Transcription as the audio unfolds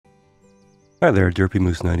Hi there, Derpy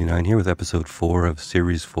Moose 99 here with episode 4 of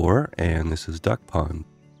series 4, and this is Duckpond.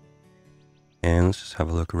 And let's just have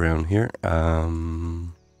a look around here.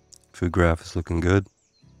 Food graph is looking good.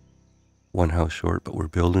 One house short, but we're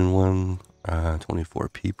building one. 24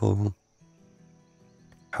 people.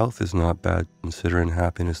 Health is not bad considering.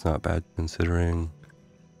 Happiness not bad considering.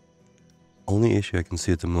 Only issue I can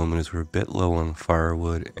see at the moment is we're a bit low on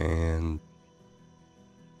firewood, and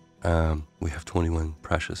we have 21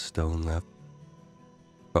 precious stone left.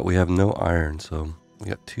 But we have no iron, so we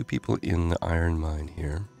got 2 people in the iron mine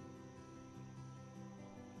here.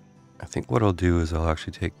 I think what I'll do is I'll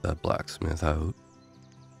actually take the blacksmith out.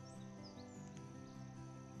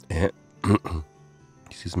 And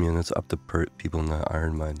excuse me, and that's up the people in the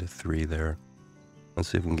iron mine to 3 there. Let's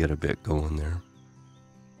see if we can get a bit going there.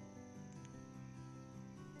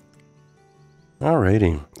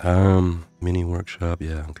 Alrighty. Mini workshop,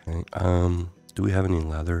 yeah, okay. Do we have any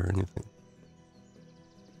leather or anything?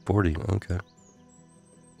 40, okay.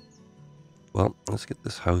 Well, let's get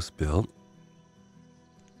this house built.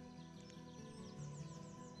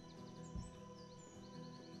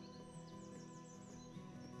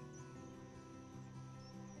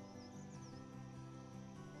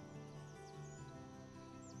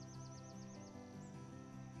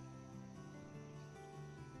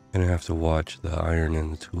 Gonna have to watch the iron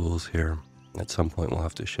and the tools here. At some point we'll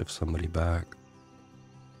have to shift somebody back.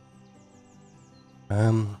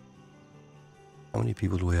 How many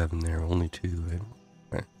people do we have in there? Only 2, right?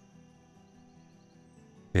 Right.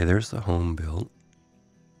 Okay, there's the home built.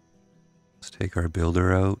 Let's take our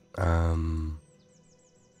builder out.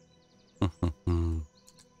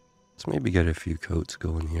 Let's maybe get a few coats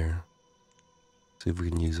going here. See if we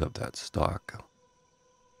can use up that stock.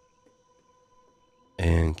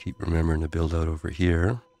 And keep remembering to build out over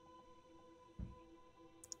here.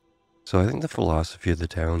 So I think the philosophy of the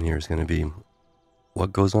town here is going to be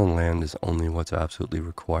what goes on land is only what's absolutely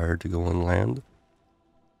required to go on land.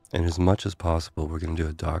 And as much as possible, we're going to do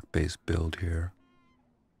a dock-based build here.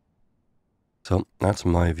 So that's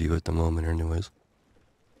my view at the moment anyways.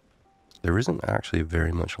 There isn't actually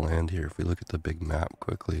very much land here if we look at the big map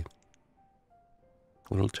quickly.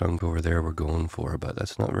 Little chunk over there we're going for, but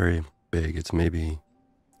that's not very big. It's maybe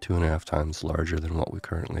 2.5 times larger than what we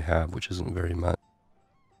currently have, which isn't very much.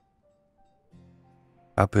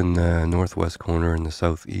 Up in the northwest corner and the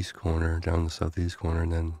southeast corner, down the southeast corner,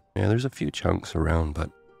 and then, yeah, there's a few chunks around,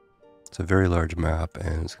 but it's a very large map,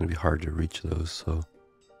 and it's going to be hard to reach those, so.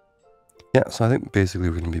 Yeah, so I think basically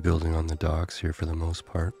we're going to be building on the docks here for the most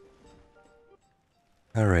part.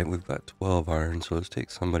 Alright, we've got 12 iron, so let's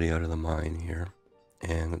take somebody out of the mine here.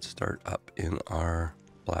 And let's start up in our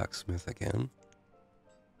blacksmith again.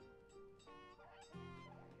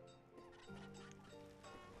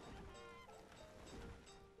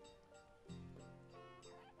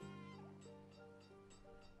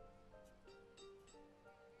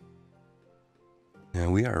 Now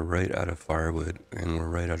we are right out of firewood, and we're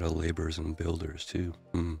right out of laborers and builders too.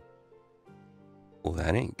 Well,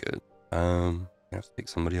 that ain't good. I have to take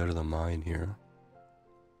somebody out of the mine here.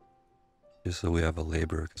 Just so we have a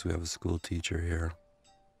laborer, because we have a school teacher here.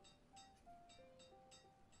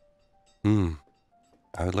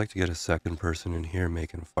 I would like to get a second person in here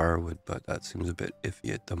making firewood, but that seems a bit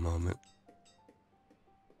iffy at the moment.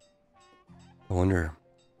 I wonder,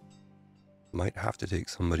 might have to take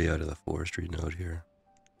somebody out of the forestry node here.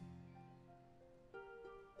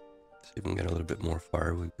 See if we can get a little bit more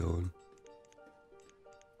firewood going.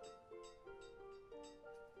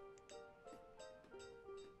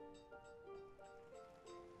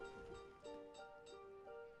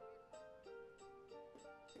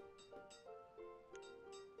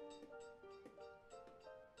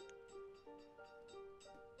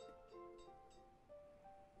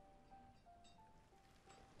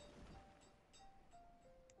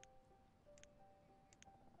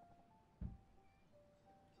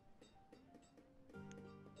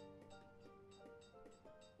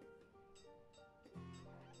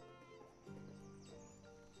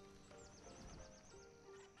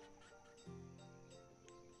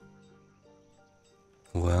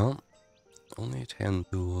 Well, only 10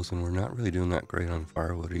 tools, and we're not really doing that great on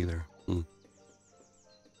firewood either.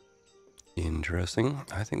 Interesting.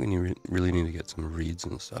 I think we really need to get some reeds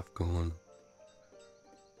and stuff going.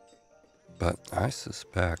 But I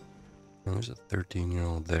suspect, well, there's a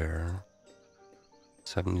 13-year-old there,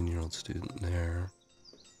 17-year-old student there.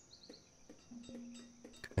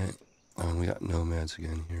 Okay, we got nomads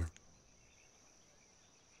again here.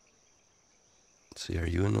 Let's see, are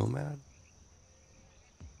you a nomad?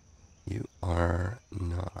 You are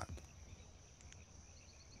not.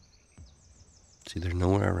 See, they're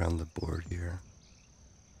nowhere around the board here.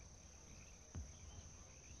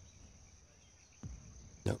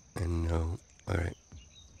 No, and no. Alright.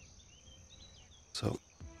 So,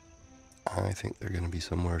 I think they're going to be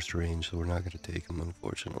somewhere strange, so we're not going to take them,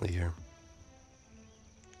 unfortunately, here.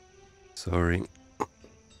 Sorry.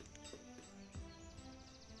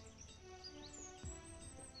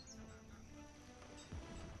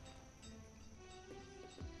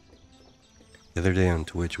 The other day on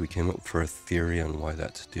Twitch, we came up for a theory on why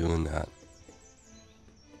that's doing that.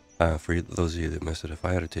 For those of you that missed it, if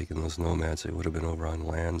I had taken those nomads, they would have been over on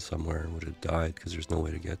land somewhere and would have died because there's no way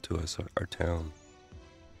to get to us, our town.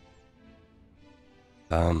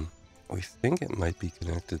 We think it might be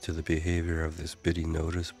connected to the behavior of this biddy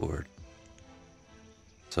notice board.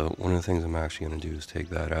 So one of the things I'm actually going to do is take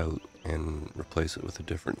that out and replace it with a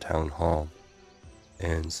different town hall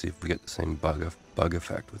and see if we get the same bug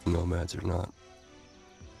effect with nomads or not.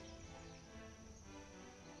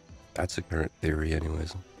 That's the current theory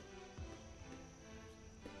anyways.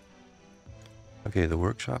 Okay, the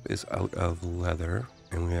workshop is out of leather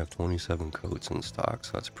and we have 27 coats in stock,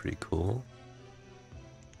 so that's pretty cool.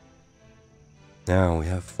 Now we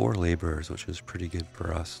have 4 laborers, which is pretty good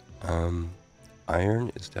for us.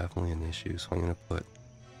 Iron is definitely an issue, so I'm going to put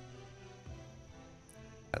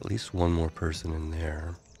at least one more person in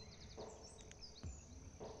there.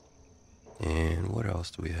 And what else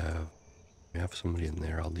do we have? We have somebody in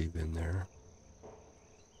there, I'll leave in there.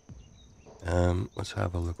 Let's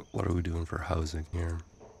have a look at what are we doing for housing here.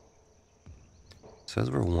 It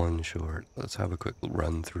says we're 1 short. Let's have a quick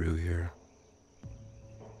run through here.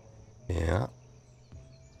 Yeah.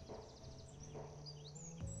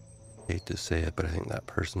 Hate to say it, but I think that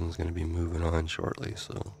person's going to be moving on shortly,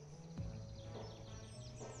 so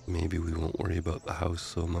maybe we won't worry about the house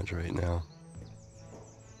so much right now.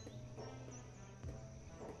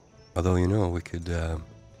 Although, you know, we could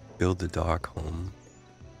build the dock home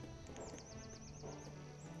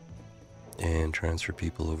and transfer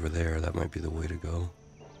people over there. That might be the way to go.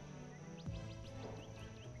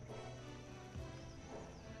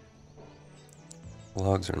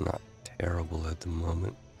 Logs are not terrible at the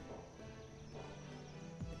moment.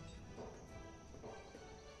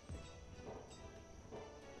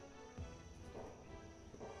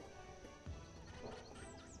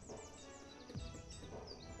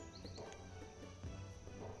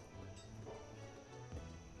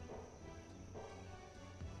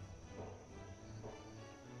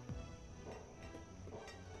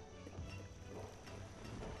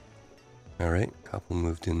 Alright, a couple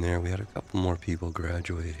moved in there. We had a couple more people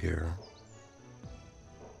graduate here.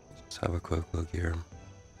 Let's have a quick look here.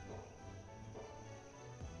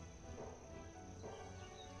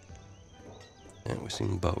 And we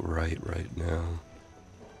seem about right now.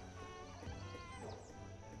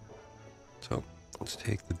 So let's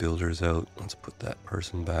take the builders out. Let's put that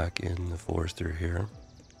person back in the forester here.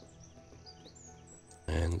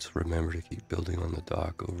 And let's remember to keep building on the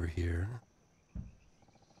dock over here.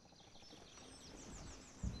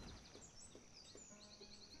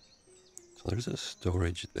 So there's a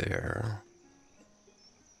storage there.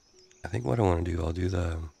 I think what I want to do, I'll do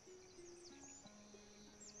the...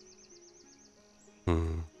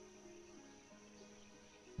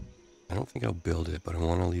 I don't think I'll build it, but I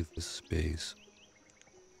want to leave this space.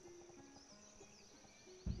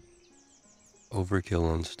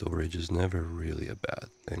 Overkill on storage is never really a bad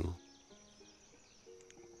thing.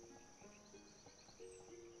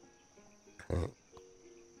 Okay.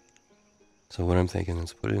 So what I'm thinking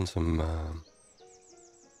is put in some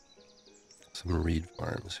reed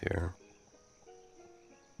farms here.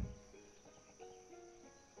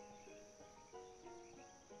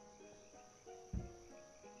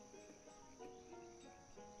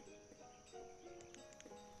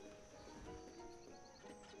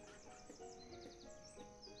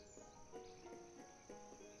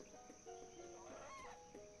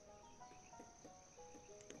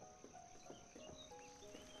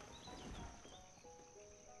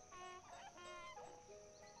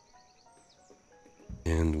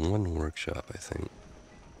 And 1 workshop, I think.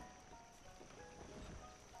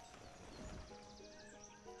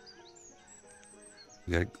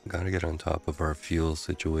 We gotta get on top of our fuel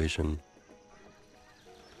situation.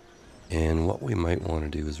 And what we might want to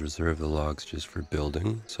do is reserve the logs just for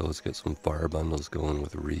building. So let's get some fire bundles going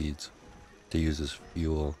with reeds to use as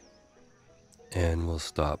fuel. And we'll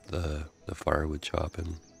stop the firewood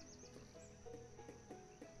chopping.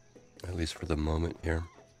 At least for the moment here.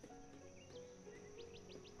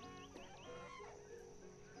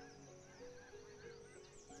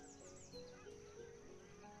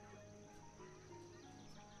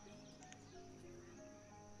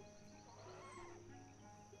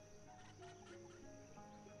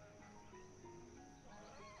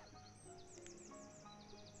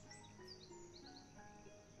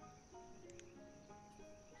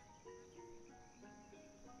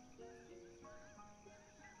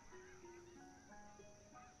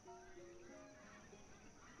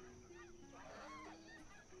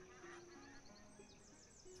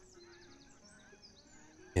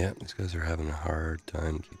 Yeah, these guys are having a hard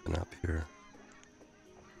time keeping up here.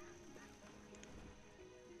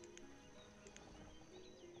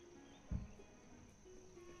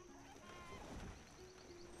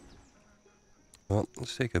 Well,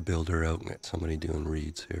 let's take a builder out and get somebody doing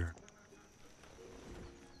reeds here.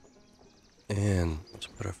 And let's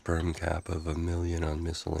put a firm cap of 1 million on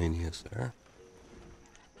miscellaneous there.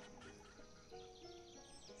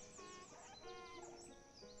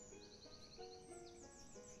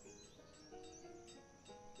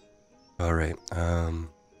 All right,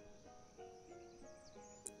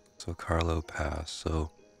 so Carlo passed,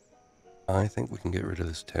 so I think we can get rid of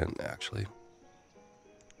this tent, actually.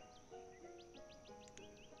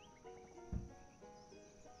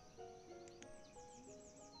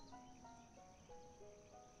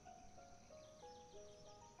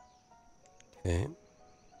 Okay.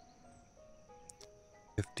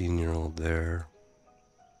 15-year-old there.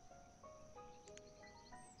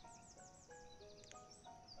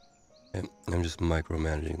 And I'm just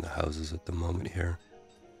micromanaging the houses at the moment here.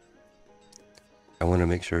 I want to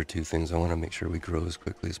make sure two things. I want to make sure we grow as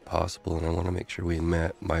quickly as possible, and I want to make sure we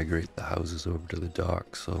migrate the houses over to the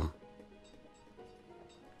dock, so...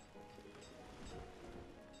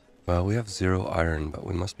 Well, we have 0 iron, but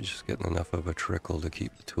we must be just getting enough of a trickle to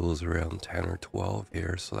keep the tools around 10 or 12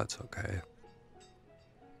 here, so that's okay.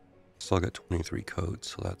 Still got 23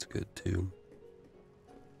 coats, so that's good too.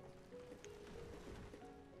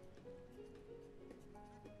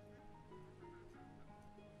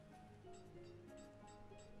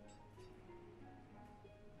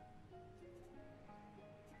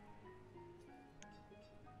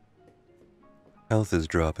 Health is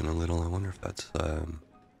dropping a little. I wonder if that's,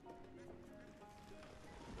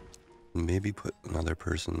 maybe put another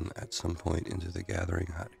person at some point into the gathering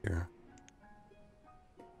hut here.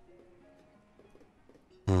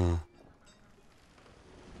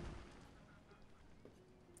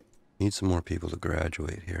 Need some more people to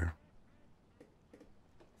graduate here.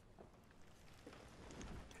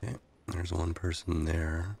 Okay, there's one person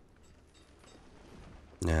there.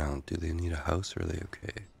 Now, do they need a house or are they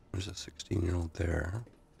okay? There's a 16-year-old there.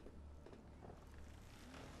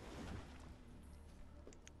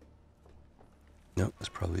 Nope, it's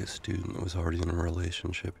probably a student that was already in a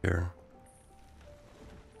relationship here.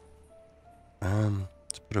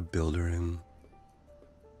 Let's put a builder in.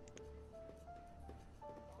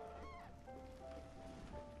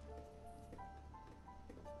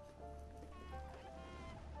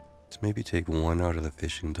 Let's maybe take one out of the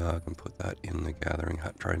fishing dock and put that in the gathering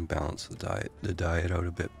hut. Try and balance the diet out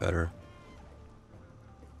a bit better.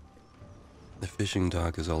 The fishing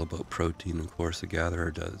dock is all about protein, of course. The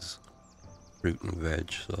gatherer does fruit and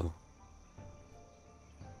veg, so...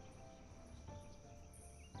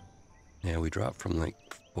 Yeah, we dropped from like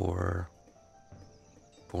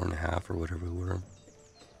 4.5 or whatever we were.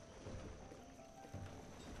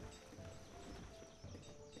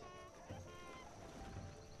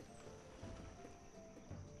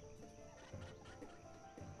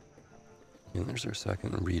 And there's our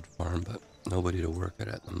second reed farm, but nobody to work it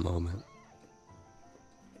at the moment.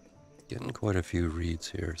 Getting quite a few reeds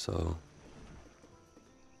here, so...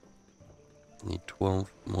 Need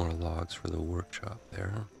 12 more logs for the workshop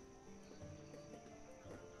there.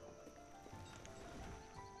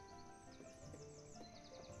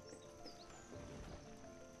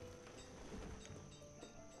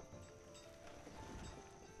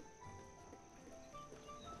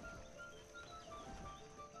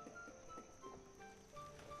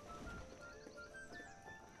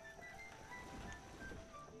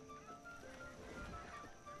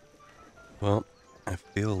 Well, I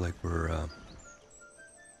feel like we're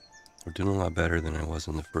doing a lot better than I was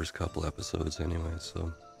in the first couple episodes anyway,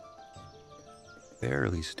 so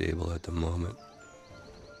fairly stable at the moment.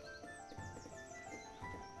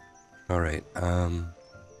 Alright, no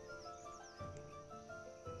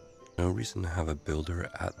reason to have a builder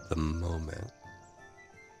at the moment.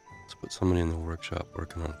 Let's put somebody in the workshop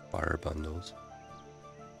working on fire bundles.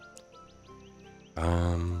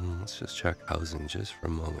 Let's just check housing just for a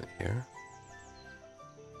moment here.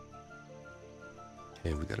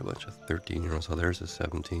 Okay, we got a bunch of 13-year-olds. Oh, there's a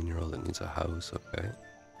 17-year-old that needs a house, okay.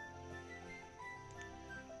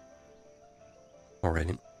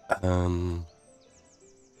 Alrighty.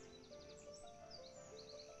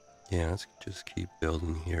 Yeah, let's just keep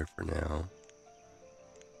building here for now.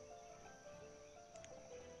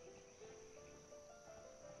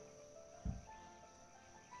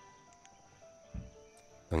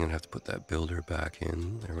 I'm gonna have to put that builder back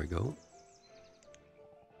in. There we go.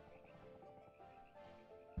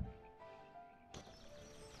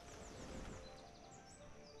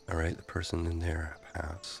 Alright, the person in there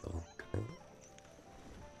pass, so okay.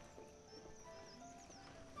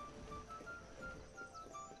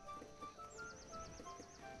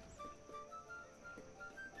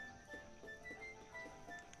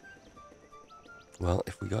 Well,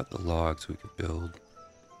 if we got the logs, we could build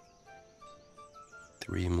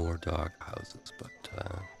 3 more dog houses, but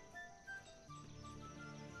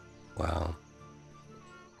wow.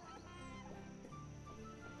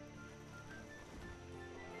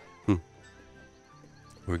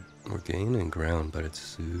 We're gaining ground, but it's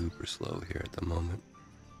super slow here at the moment.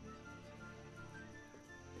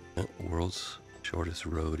 World's shortest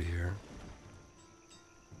road here.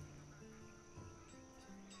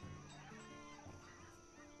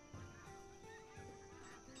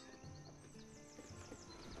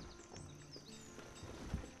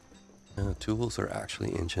 Tools are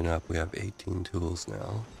actually inching up. We have 18 tools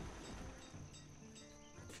now.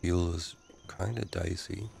 Fuel is kind of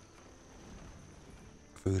dicey.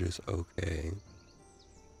 Food is okay.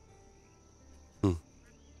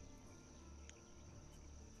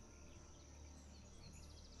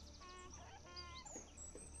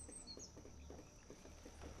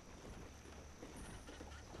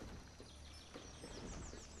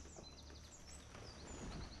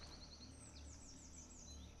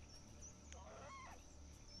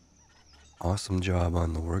 Awesome job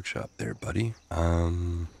on the workshop there, buddy.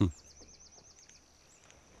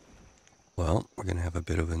 Well, we're gonna have a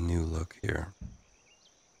bit of a new look here.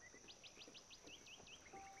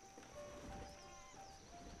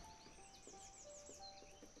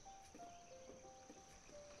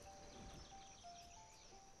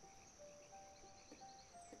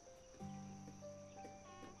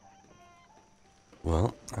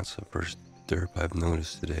 Well, that's the first derp I've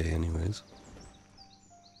noticed today anyways.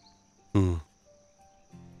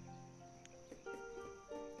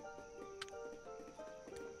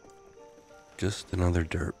 Just another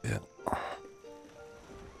derp, yeah.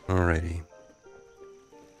 Alrighty.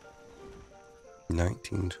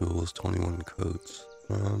 19 tools, 21 coats.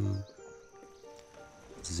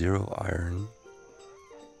 0 iron.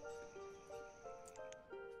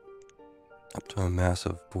 Up to a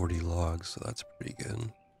massive 40 logs, so that's pretty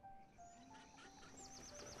good.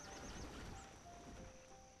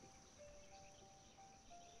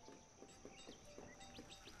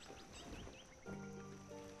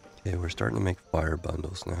 Okay, we're starting to make fire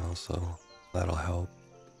bundles now, so that'll help.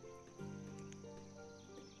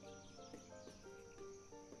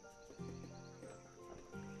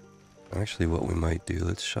 Actually, what we might do,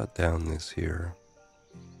 let's shut down this here.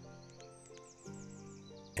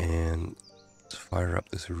 And let's fire up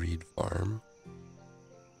this reed farm.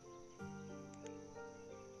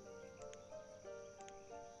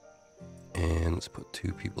 And let's put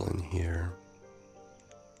 2 people in here.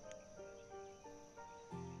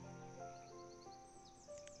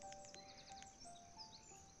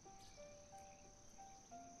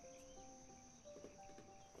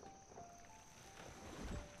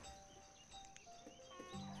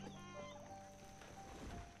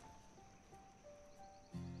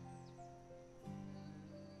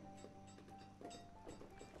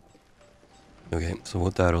 Okay, so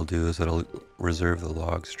what that'll do is it'll reserve the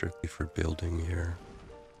logs strictly for building here,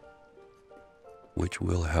 which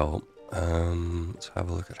will help. Let's have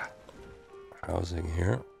a look at housing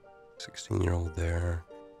here. 16-year-old there.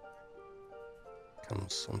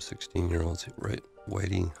 Comes some 16-year-olds right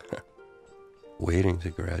waiting to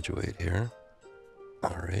graduate here.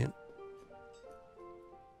 All right.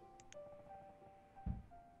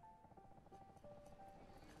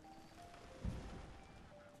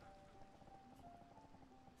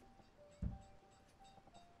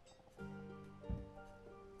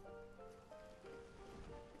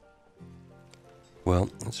 Well,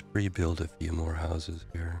 let's rebuild a few more houses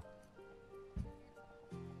here.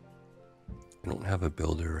 I don't have a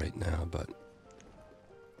builder right now, but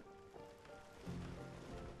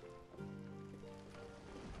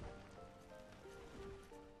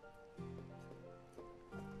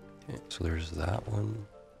okay, so there's that one.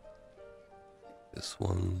 This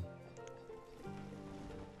one.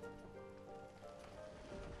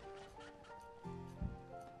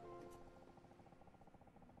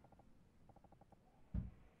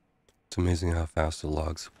 It's amazing how fast the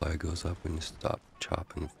log supply goes up when you stop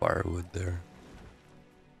chopping firewood there.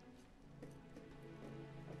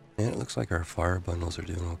 And it looks like our fire bundles are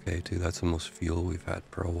doing okay too. That's the most fuel we've had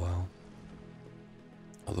for a while.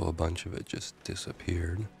 Although a bunch of it just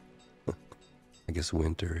disappeared. I guess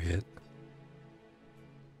winter hit.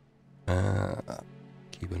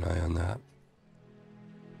 Keep an eye on that.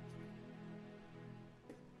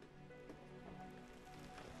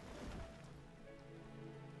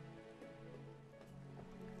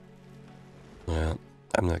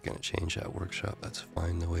 I'm not going to change that workshop. That's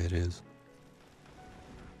fine the way it is.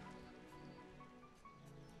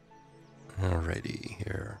 Alrighty,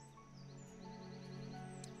 here.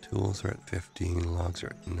 Tools are at 15, logs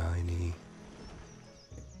are at 90.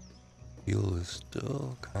 Fuel is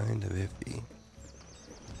still kind of iffy.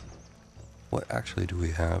 What actually do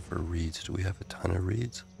we have for reeds? Do we have a ton of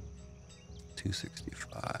reeds?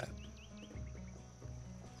 265.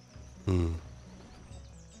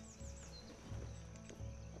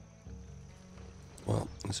 Well,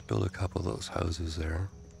 let's build a couple of those houses there.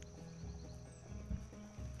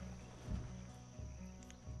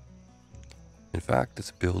 In fact,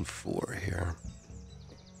 let's build 4 here.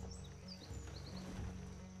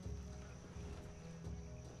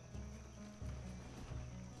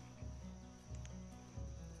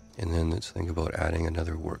 And then let's think about adding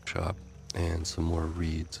another workshop and some more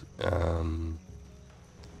reeds. The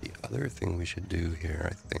other thing we should do here,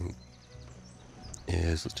 I think,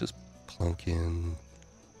 is let's just plunk in,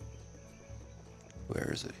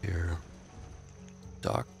 where is it here?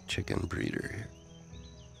 Dock chicken breeder here.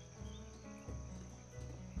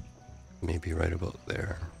 Maybe right about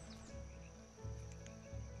there.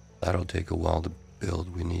 That'll take a while to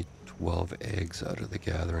build. We need 12 eggs out of the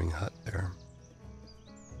gathering hut there.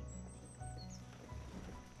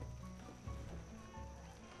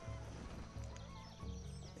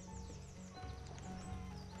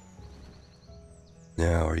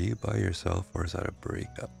 Now, are you by yourself or is that a break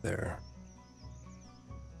up there?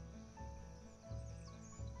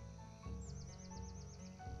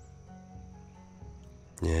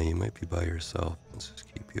 Yeah, you might be by yourself. Let's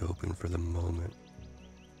just keep you open for the moment.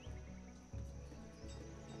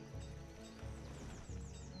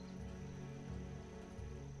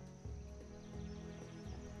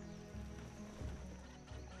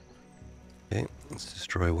 Okay, let's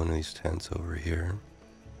destroy one of these tents over here.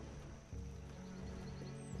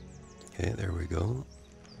 Okay, there we go.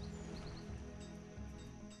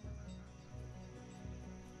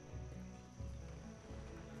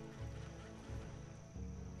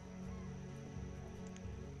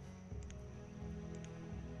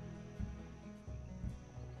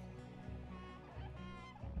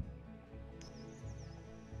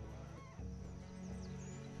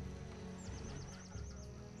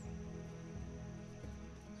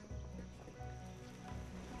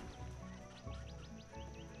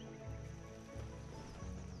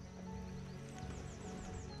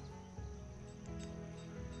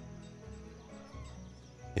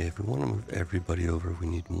 If we want to move everybody over, we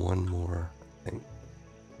need one more, I think.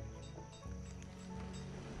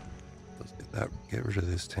 Let's get rid of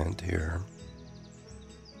this tent here.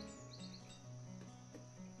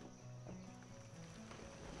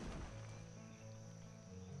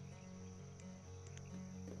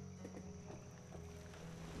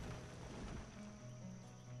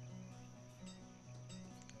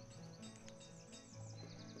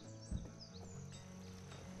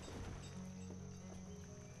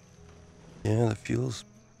 Yeah, the fuel's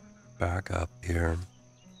back up here.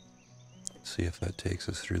 See if that takes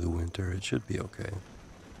us through the winter. It should be okay.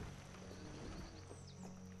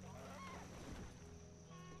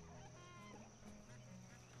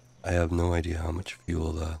 I have no idea how much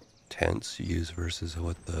fuel the tents use versus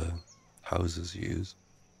what the houses use.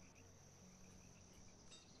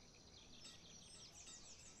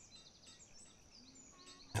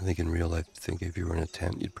 I think in real life, if you were in a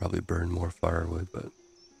tent, you'd probably burn more firewood, but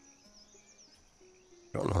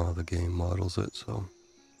I don't know how the game models it, so.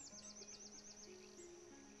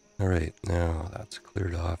 Alright, now that's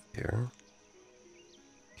cleared off here.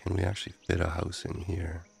 Can we actually fit a house in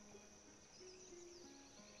here?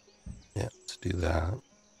 Yeah, let's do that.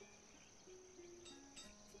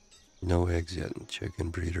 No eggs yet in chicken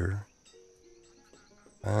breeder.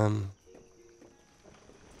 Food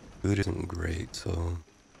isn't great, so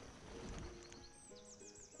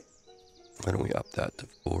why don't we up that to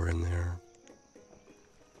 4 in there?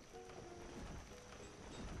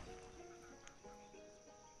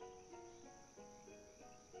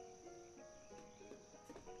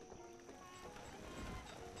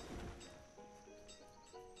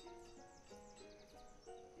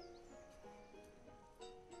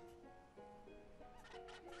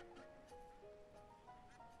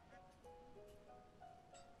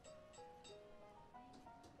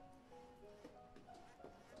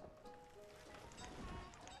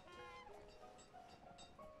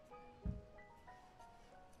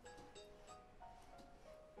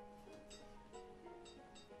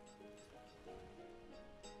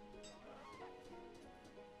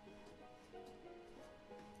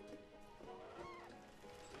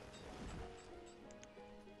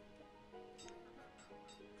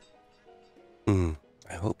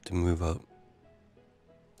 to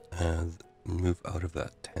move out of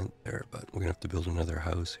that tent there, but we're gonna have to build another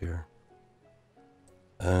house here.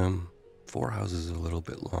 4 houses is a little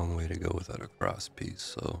bit long way to go without a cross piece,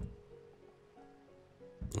 so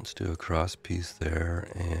let's do a cross piece there,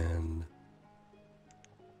 and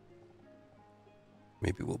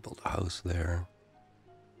maybe we'll build a house there.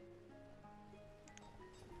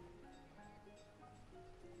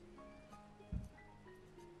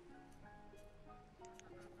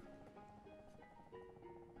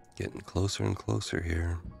 Getting closer and closer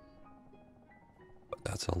here, but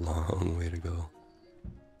that's a long way to go.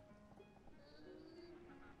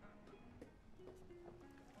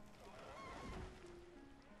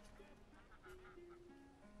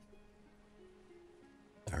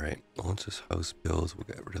 Alright, once this house builds, we'll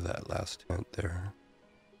get rid of that last tent there.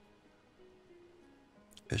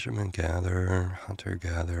 Fisherman gather, hunter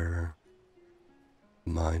gather,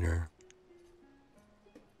 miner.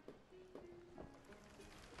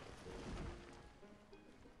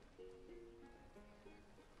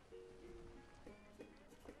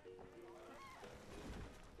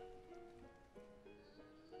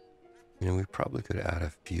 You know, we probably could add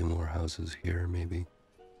a few more houses here, maybe.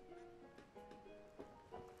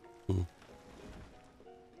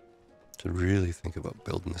 Should really think about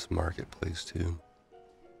building this marketplace too.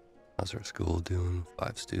 How's our school doing?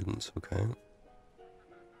 5 students, okay.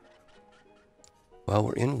 Well,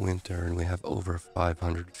 we're in winter and we have over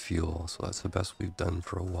 500 fuel, so that's the best we've done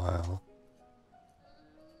for a while.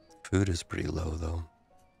 Food is pretty low though.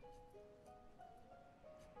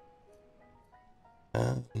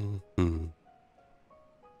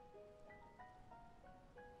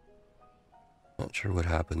 Not sure what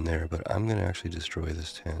happened there, but I'm gonna actually destroy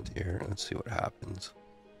this tent here. Let's see what happens.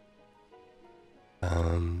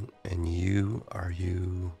 And you, are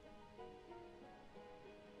you?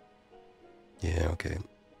 Yeah, okay.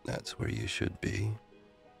 That's where you should be.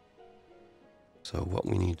 So what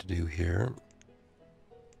we need to do here.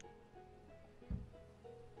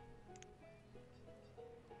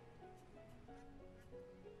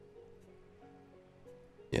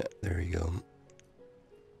 Yeah, there you go.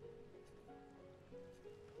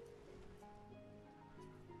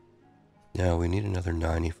 Now we need another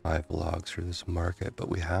 95 logs for this market, but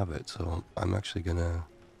we have it, so I'm actually gonna...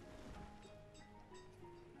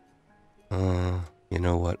 you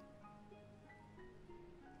know what?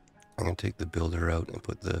 I'm gonna take the builder out and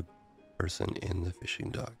put the person in the fishing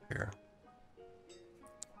dock here.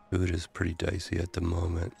 Food is pretty dicey at the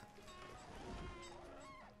moment.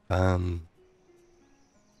 How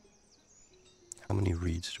many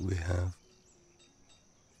reeds do we have?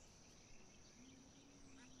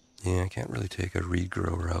 Yeah, I can't really take a reed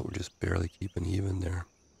grower out. We're just barely keeping even there.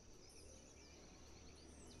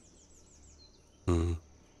 I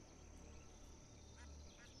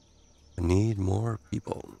need more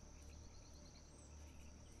people.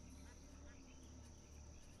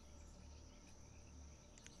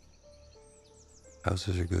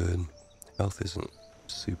 Houses are good. Health isn't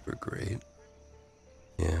super great.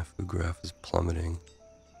 Yeah, food graph is plummeting.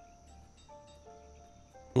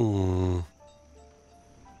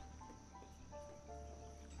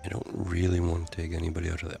 I don't really want to take anybody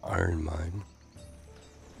out of the iron mine.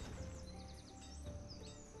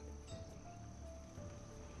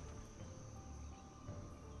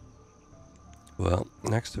 Well,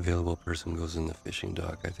 next available person goes in the fishing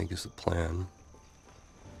dock, I think is the plan.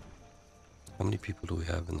 How many people do we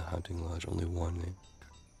have in the hunting lodge? Only 1, eh?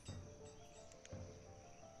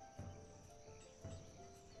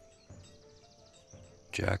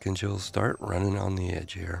 Jack and Jill start running on the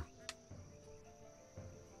edge here.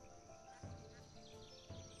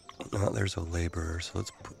 Oh, there's a laborer, so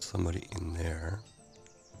let's put somebody in there.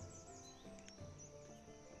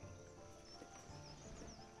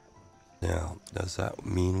 Now, does that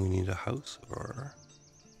mean we need a house, or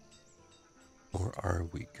are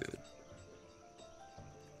we good?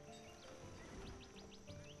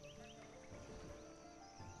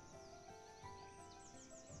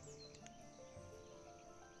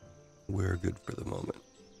 We're good for the moment.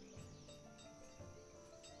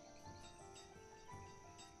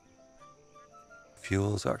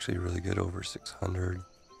 Fuel is actually really good, over 600.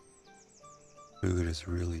 Food is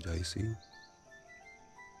really dicey.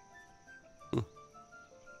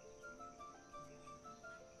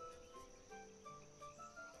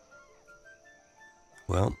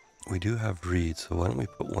 Well, we do have reeds, so why don't we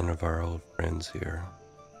put one of our old friends here,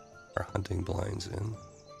 our hunting blinds in.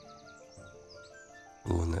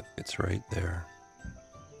 Ooh, and that fits right there.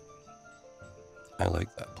 I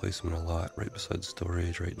like that placement a lot, right beside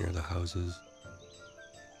storage, right near the houses.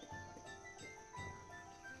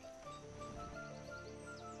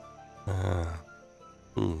 Ah.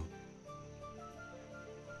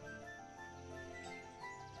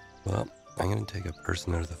 Well, I'm going to take a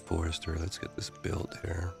person out of the forester. Let's get this built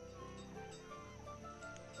here.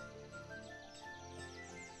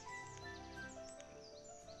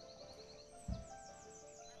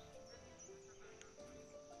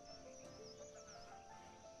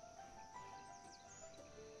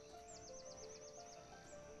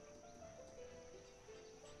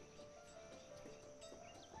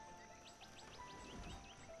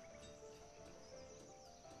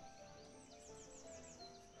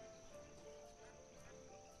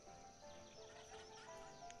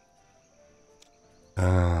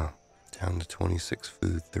 Ah, down to 26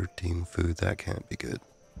 food, 13 food. That can't be good.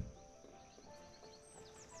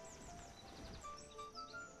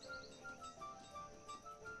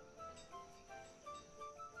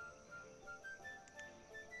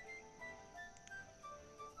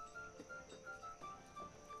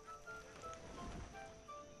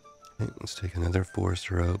 Okay, let's take another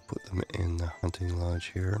forester out, put them in the hunting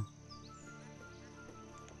lodge here.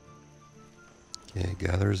 Okay,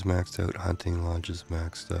 gather is maxed out, hunting lodge is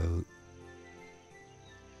maxed out.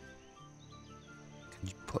 Could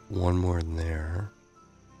you put one more in there?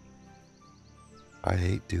 I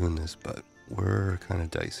hate doing this, but we're kind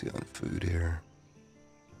of dicey on food here.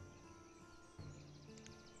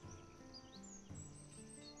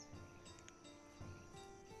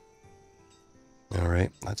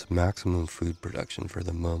 Alright, that's maximum food production for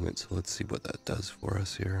the moment, so let's see what that does for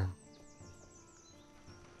us here.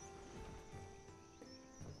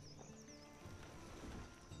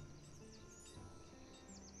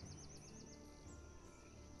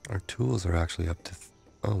 Our tools are actually up to,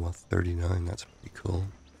 39, that's pretty cool.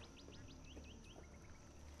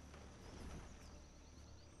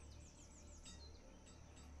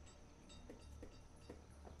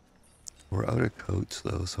 We're out of coats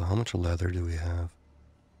though, so how much leather do we have?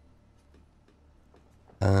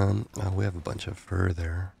 We have a bunch of fur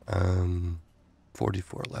there.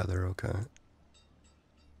 44 leather, okay.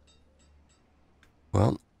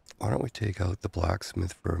 Well, why don't we take out the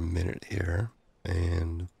blacksmith for a minute here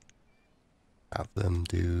and have them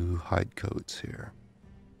do hide coats here.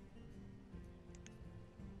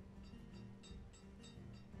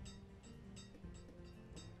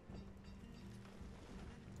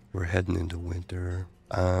 We're heading into winter.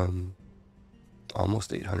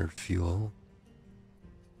 Almost 800 fuel.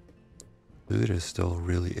 Food is still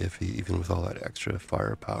really iffy, even with all that extra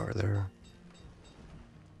firepower there.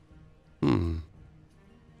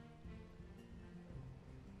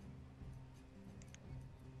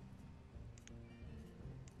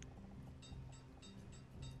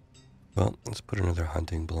 Well, let's put another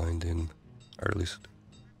hunting blind in, or at least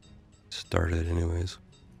start it anyways.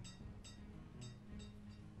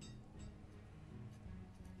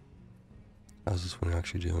 How's this one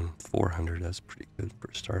actually doing? 400, that's pretty good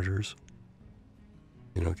for starters.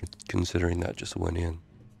 You know, considering that just went in.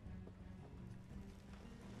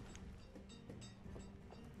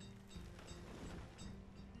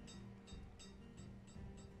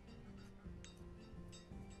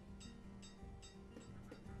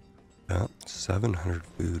 Yeah, 700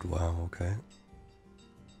 food, wow, okay.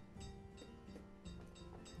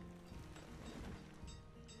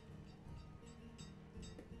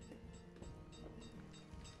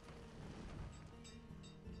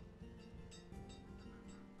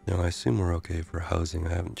 No, I assume we're okay for housing.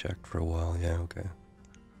 I haven't checked for a while. Yeah, okay.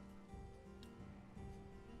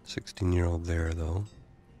 16-year-old there, though.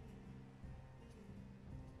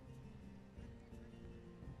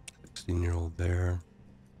 16-year-old there.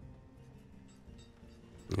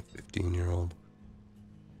 15-year-old.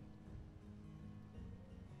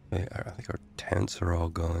 Okay, I think our tents are all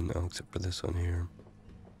gone now, except for this one here.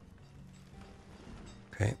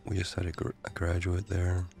 Okay, we just had a graduate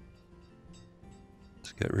there.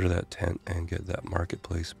 Let's get rid of that tent and get that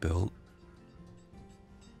marketplace built.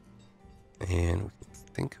 And we can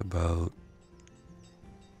think about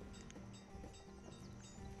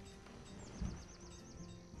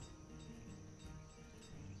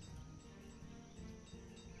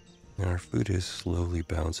and our food is slowly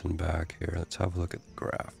bouncing back here. Let's have a look at the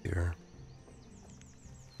graph here.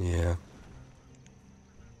 Yeah.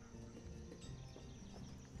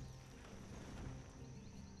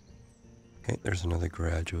 Okay, there's another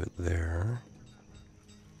graduate there.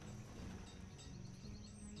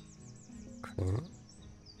 Okay.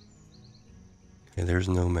 Okay, there's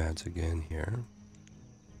nomads again here.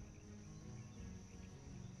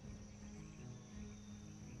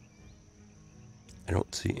 I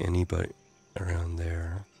don't see anybody around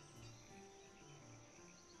there.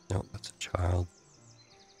 No, that's a child.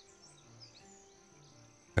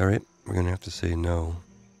 Alright, We're gonna have to say no.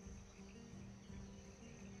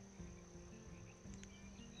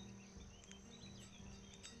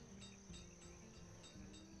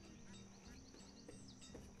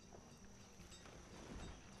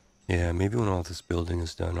 Yeah, maybe when all this building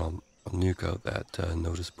is done, I'll nuke out that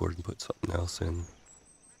notice board and put something else in.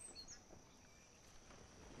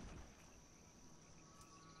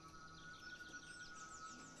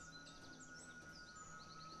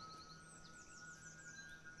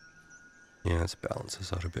 Yeah, let's balance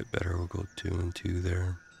this out a bit better. We'll go 2 and 2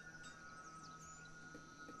 there.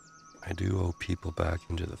 I do owe people back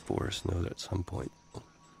into the forest, know that at some point.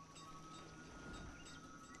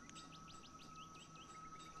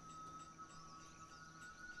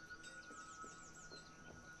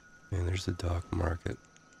 And there's the dock market.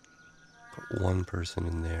 Put 1 person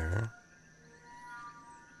in there.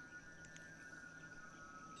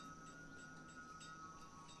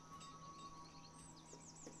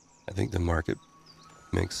 I think the market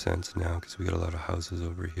makes sense now because we got a lot of houses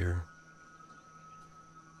over here.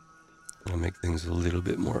 It'll make things a little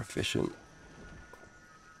bit more efficient.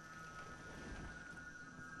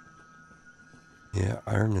 Yeah,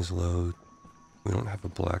 iron is low. We don't have a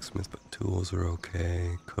blacksmith, but tools are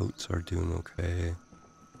okay. Coats are doing okay.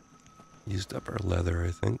 Used up our leather,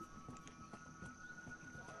 I think.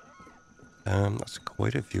 That's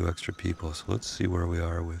quite a few extra people, so let's see where we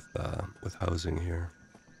are with housing here.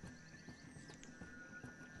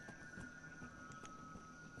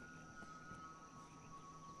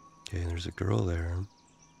 Okay, there's a girl there.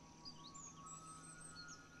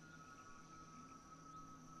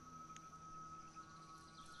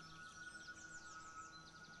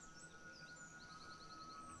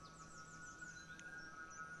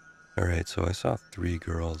 Alright, so I saw 3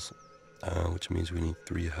 girls, which means we need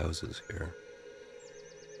 3 houses here.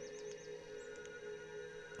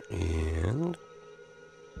 And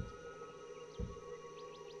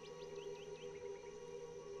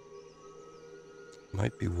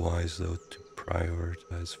might be wise though to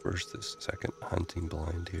prioritize first this second hunting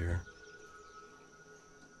blind here.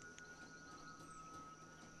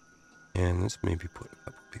 And let's maybe put a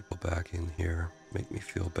couple people back in here, make me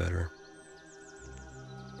feel better.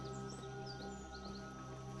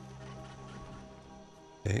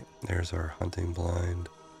 Okay, there's our hunting blind.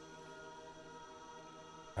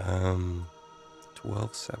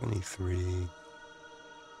 1273.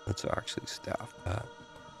 Let's actually staff that.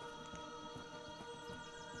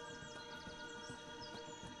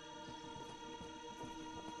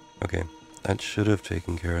 Okay, that should have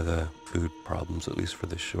taken care of the food problems, at least for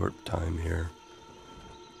the short time here.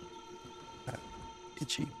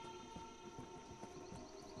 Itchy.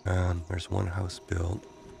 There's 1 house built.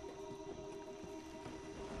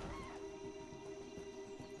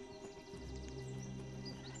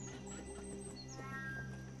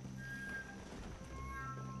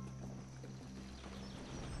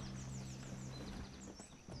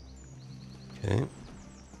 Okay.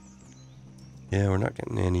 Yeah, we're not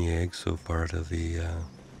getting any eggs so far out of the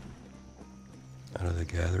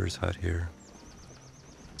gatherer's hut here.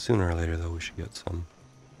 Sooner or later, though, we should get some.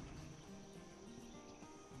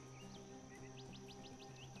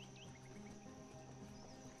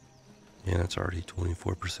 Yeah, it's already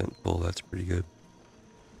 24% full. That's pretty good.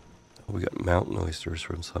 Oh, we got mountain oysters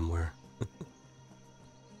from somewhere.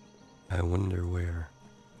 I wonder where.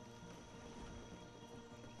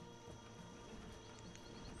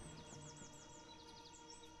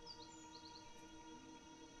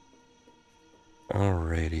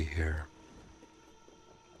 Alrighty here.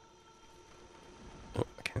 Oh,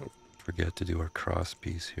 I can't forget to do our cross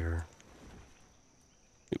piece here.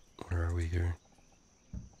 Where are we here?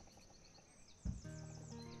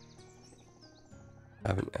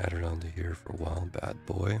 Haven't added onto here for a while, bad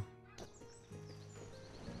boy.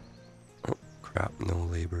 Oh, crap, no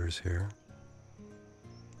laborers here.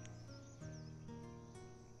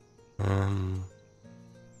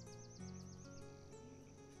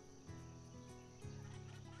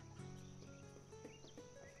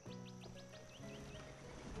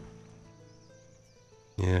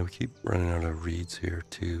 Yeah, we keep running out of reeds here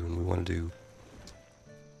too, and we want to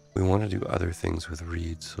do other things with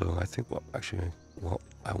reeds. So I think what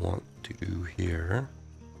I want to do here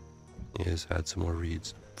is add some more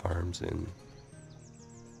reeds farms in.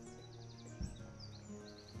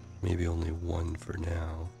 Maybe only 1 for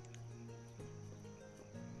now.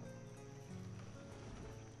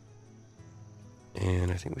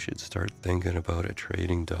 And I think we should start thinking about a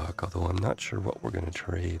trading dock, although I'm not sure what we're going to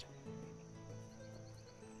trade.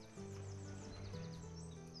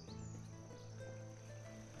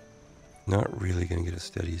 Not really going to get a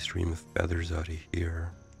steady stream of feathers out of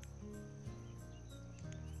here.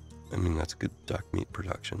 I mean, that's good duck meat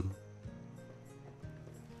production.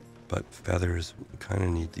 But feathers, we kind of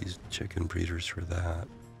need these chicken breeders for that.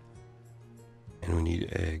 And we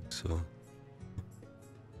need eggs, so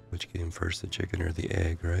which came first, the chicken or the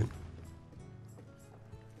egg, right?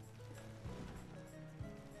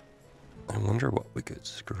 I wonder what we could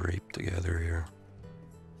scrape together here.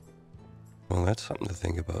 Well, that's something to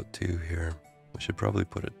think about too here. We should probably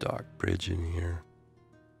put a dock bridge in here.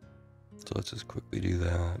 So let's just quickly do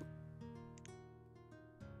that.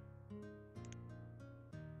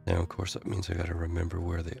 Now, of course, that means I gotta remember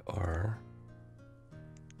where they are.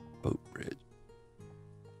 Boat bridge.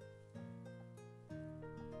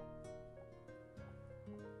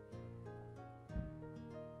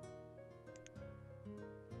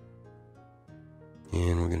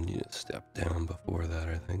 And we're gonna need a step down before that,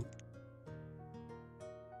 I think.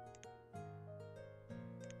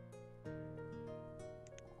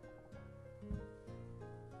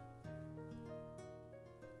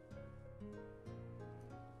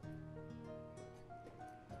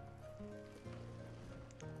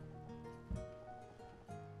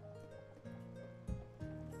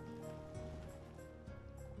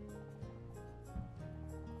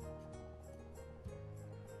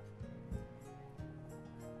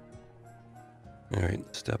 Alright,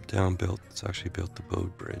 step down built. It's actually built the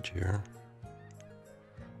boat bridge here.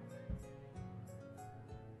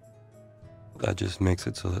 That just makes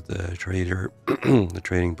it so that the trader, the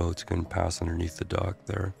trading boats can pass underneath the dock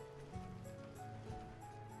there.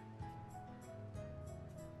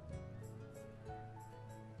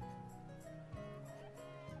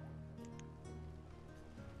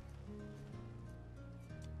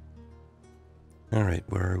 Alright,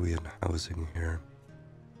 where are we in housing here?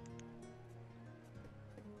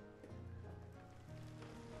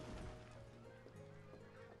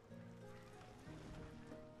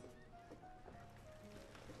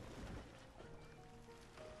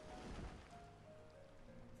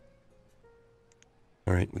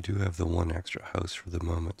 Alright, we do have the one extra house for the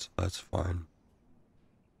moment, so that's fine.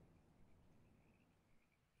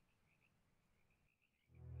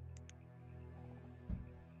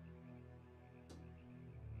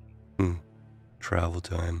 Travel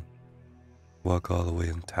time. Walk all the way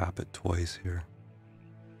and tap it twice here.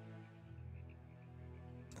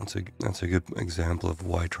 That's a good example of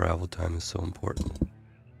why travel time is so important.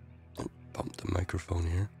 Bump the microphone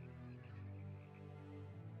here.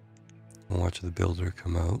 Watch the builder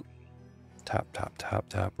come out. Tap, tap, tap,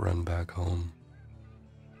 tap, run back home.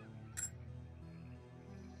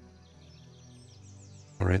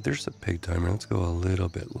 Alright, there's the pig timer. Let's go a little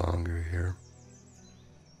bit longer here.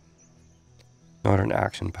 Not an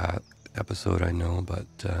action-packed episode, I know, but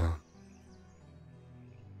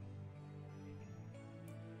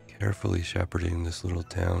carefully shepherding this little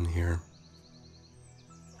town here.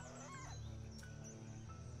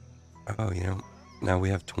 Oh, you know, now we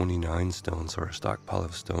have 29 stone, so our stockpile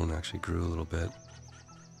of stone actually grew a little bit.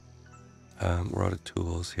 We're out of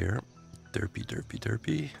tools here. Derpy, derpy,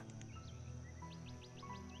 derpy.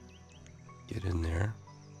 Get in there.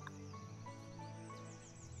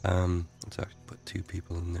 Let's actually put 2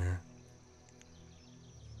 people in there.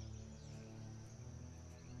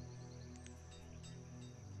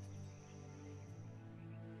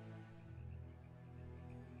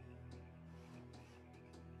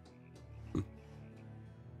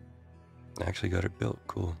 I actually got it built,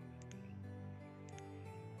 cool.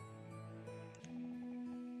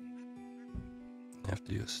 I have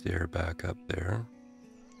to do a stair back up there.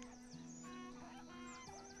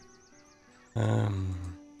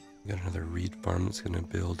 Got another reed farm that's gonna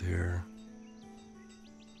build here.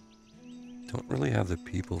 Don't really have the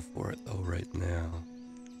people for it though right now.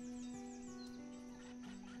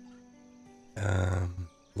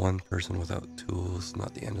 One person without tools,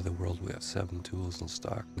 not the end of the world. We have 7 tools in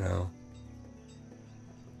stock now.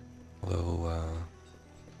 Although,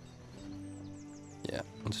 yeah,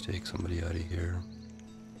 let's take somebody out of here.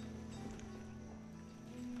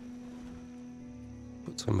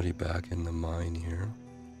 Put somebody back in the mine here.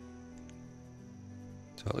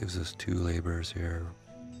 So that leaves us 2 laborers here.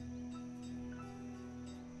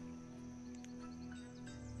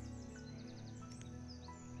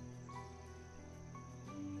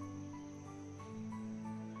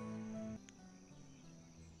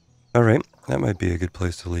 Alright, that might be a good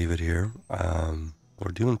place to leave it here.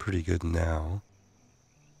 We're doing pretty good now.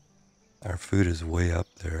 Our food is way up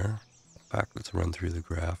there. In fact, let's run through the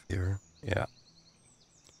graph here. Yeah.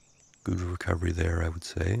 Good recovery there, I would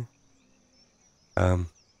say.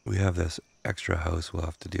 We have this extra house we'll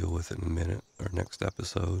have to deal with in a minute, or next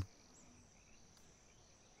episode.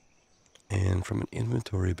 And from an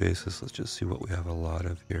inventory basis, let's just see what we have a lot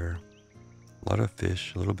of here. A lot of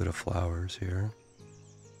fish, a little bit of flowers here.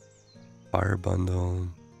 Fire bundle.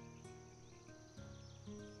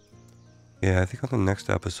 Yeah, I think on the next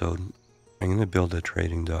episode, I'm going to build a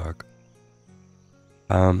trading dock.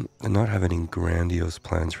 And not have any grandiose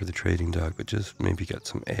plans for the trading dock, but just maybe get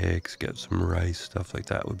some eggs, get some rice, stuff like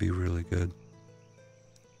that would be really good.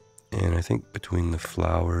 And I think between the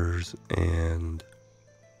flowers and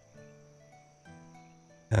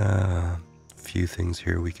a few things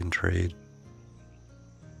here we can trade.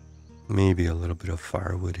 Maybe a little bit of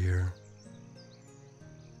firewood here.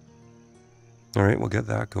 Alright, we'll get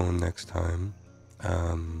that going next time.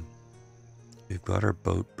 We've got our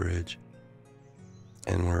boat bridge.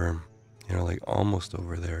 And we're, like almost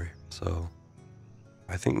over there. So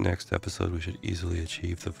I think next episode we should easily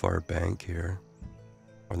achieve the far bank here.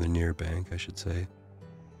 Or the near bank, I should say.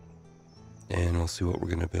 And we'll see what we're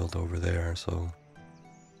going to build over there. So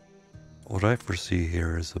what I foresee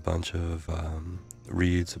here is a bunch of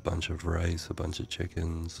reeds, a bunch of rice, a bunch of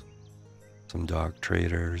chickens, some dock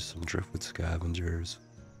traders, some driftwood scavengers.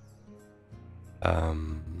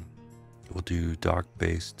 We'll do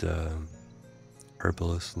dock-based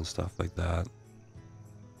herbalists and stuff like that.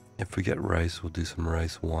 If we get rice, we'll do some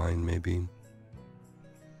rice wine maybe.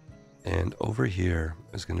 And over here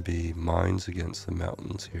is going to be mines against the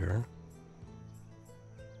mountains here.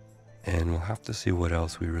 And we'll have to see what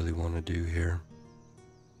else we really want to do here.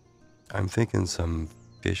 I'm thinking some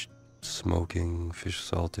fish smoking, fish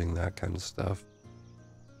salting, that kind of stuff.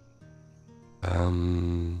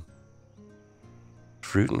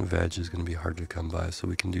 Fruit and veg is going to be hard to come by, so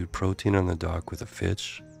we can do protein on the dock with a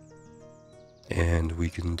fish, and we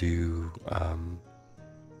can do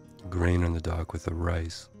grain on the dock with the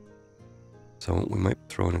rice. So we might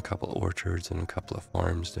throw in a couple orchards and a couple of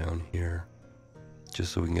farms down here,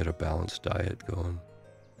 just so we can get a balanced diet going.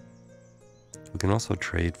 We can also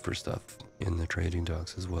trade for stuff in the trading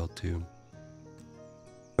docks as well too.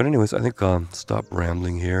 But anyways, I think I'll stop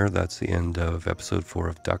rambling here. That's the end of episode 4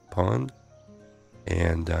 of Duckpond.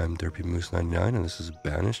 And I'm derpymoose99, and this is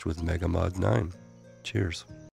Banished with Megamod9. Cheers.